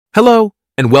Hello,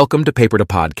 and welcome to Paper to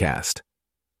Podcast.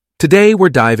 Today, we're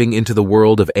diving into the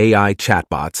world of AI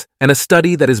chatbots and a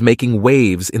study that is making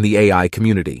waves in the AI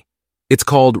community. It's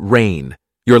called RAIN.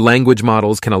 Your language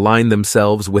models can align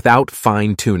themselves without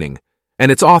fine-tuning, and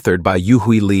it's authored by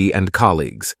Yuhui Li and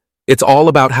colleagues. It's all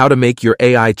about how to make your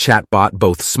AI chatbot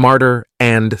both smarter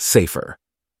and safer.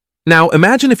 Now,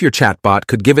 imagine if your chatbot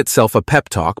could give itself a pep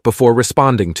talk before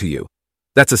responding to you.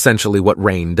 That's essentially what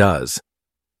RAIN does.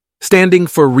 Standing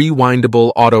for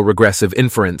Rewindable Autoregressive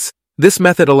Inference, this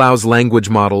method allows language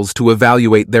models to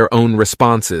evaluate their own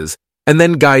responses and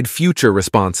then guide future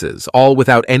responses, all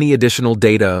without any additional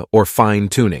data or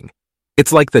fine-tuning.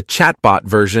 It's like the chatbot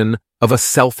version of a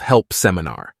self-help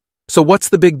seminar. So what's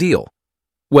the big deal?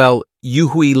 Well,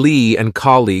 Yuhui Li and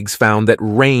colleagues found that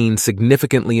RAIN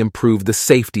significantly improved the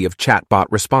safety of chatbot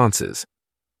responses.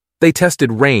 They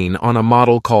tested RAIN on a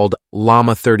model called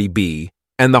Llama 30B,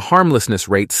 and the harmlessness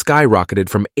rate skyrocketed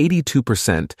from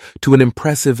 82% to an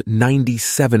impressive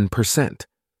 97%.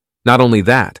 Not only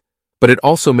that, but it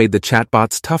also made the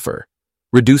chatbots tougher,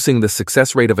 reducing the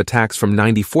success rate of attacks from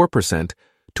 94%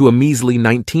 to a measly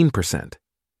 19%.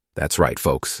 That's right,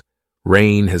 folks.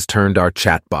 RAIN has turned our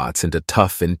chatbots into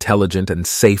tough, intelligent, and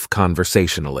safe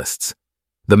conversationalists.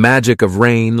 The magic of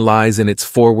RAIN lies in its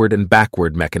forward and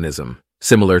backward mechanism,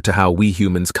 similar to how we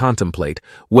humans contemplate,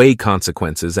 weigh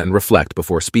consequences, and reflect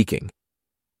before speaking.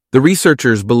 The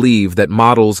researchers believe that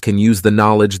models can use the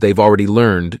knowledge they've already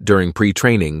learned during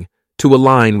pre-training to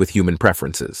align with human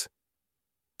preferences.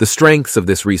 The strengths of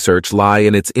this research lie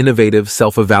in its innovative,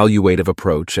 self-evaluative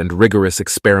approach and rigorous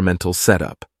experimental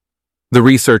setup. The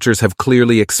researchers have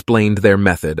clearly explained their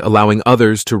method, allowing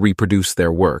others to reproduce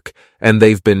their work, and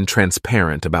they've been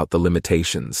transparent about the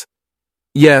limitations.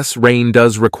 Yes, RAIN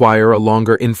does require a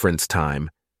longer inference time,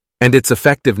 and its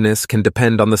effectiveness can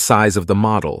depend on the size of the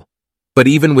model. But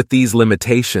even with these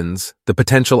limitations, the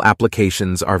potential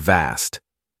applications are vast.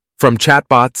 From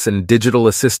chatbots and digital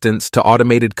assistants to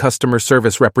automated customer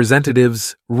service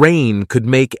representatives, RAIN could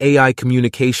make AI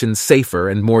communication safer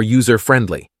and more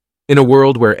user-friendly. In a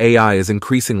world where AI is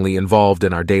increasingly involved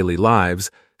in our daily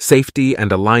lives, safety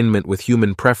and alignment with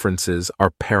human preferences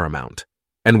are paramount.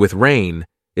 And with RAIN,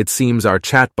 it seems our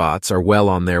chatbots are well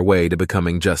on their way to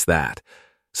becoming just that.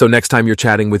 So next time you're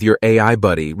chatting with your AI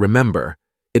buddy, remember,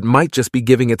 it might just be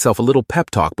giving itself a little pep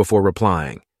talk before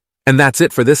replying. And that's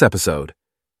it for this episode.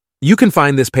 You can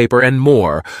find this paper and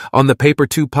more on the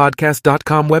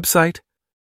paper2podcast.com website.